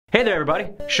Hey there everybody,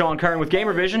 Sean Kern with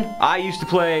Gamervision. I used to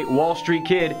play Wall Street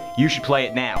Kid, you should play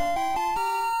it now.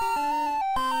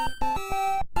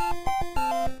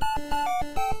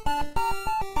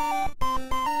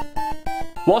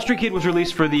 Wall Street Kid was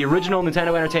released for the original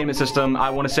Nintendo Entertainment System, I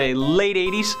want to say late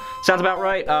 80s, sounds about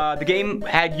right. The game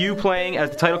had you playing as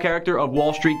the title character of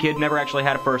Wall Street Kid, never actually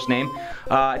had a first name.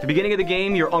 At the beginning of the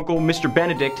game, your uncle, Mr.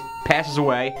 Benedict, passes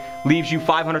away, leaves you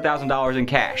 $500,000 in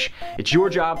cash. It's your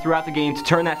job throughout the game to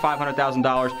turn that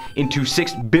 $500,000 into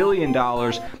 $6 billion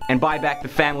and buy back the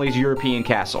family's European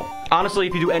castle. Honestly,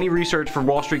 if you do any research for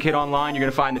Wall Street Kid online, you're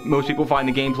going to find that most people find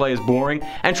the gameplay is boring.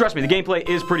 And trust me, the gameplay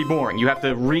is pretty boring. You have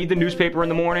to read the newspaper in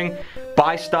the morning,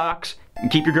 buy stocks, and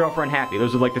keep your girlfriend happy.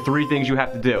 Those are like the three things you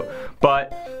have to do.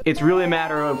 But it's really a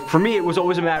matter of, for me, it was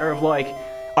always a matter of like,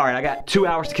 alright, I got 2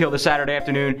 hours to kill this Saturday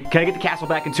afternoon. Can I get the castle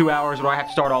back in 2 hours or do I have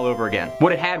to start all over again?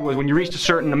 What it had was when you reached a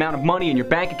certain amount of money in your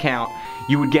bank account,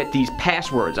 you would get these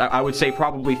passwords. I would say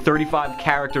probably 35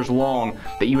 characters long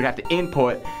that you would have to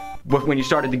input when you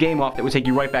started the game off that would take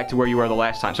you right back to where you were the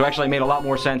last time. So actually it made a lot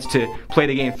more sense to play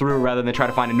the game through rather than try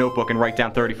to find a notebook and write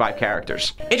down 35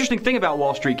 characters. Interesting thing about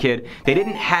Wall Street Kid, they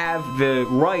didn't have the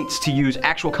rights to use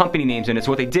actual company names in it. So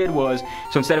what they did was,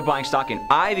 so instead of buying stock in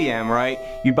IBM, right,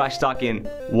 you'd buy stock in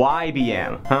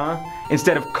YBM, huh?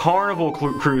 Instead of Carnival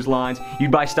Cruise Lines, you'd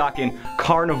buy stock in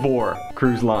Carnivore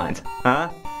Cruise Lines,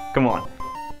 huh? Come on,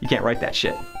 you can't write that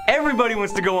shit. Everybody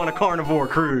wants to go on a carnivore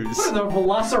cruise. What are the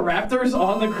velociraptors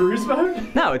on the cruise boat?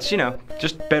 No, it's, you know,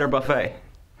 just better buffet.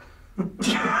 I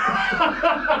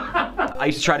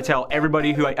used to try to tell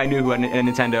everybody who I knew who had a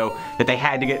Nintendo that they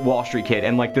had to get Wall Street Kid,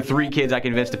 and like the 3 kids I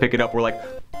convinced to pick it up were like,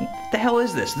 what the hell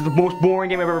is this? This is the most boring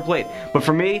game I've ever played. But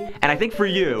for me, and I think for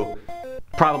you,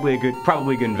 probably a good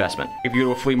investment. If you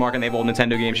go to a flea market and they have old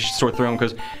Nintendo games, you should sort through them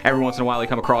because every once in a while you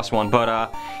come across one.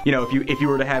 But you know, if you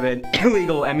were to have an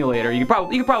illegal emulator, you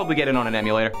could probably get it on an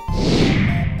emulator.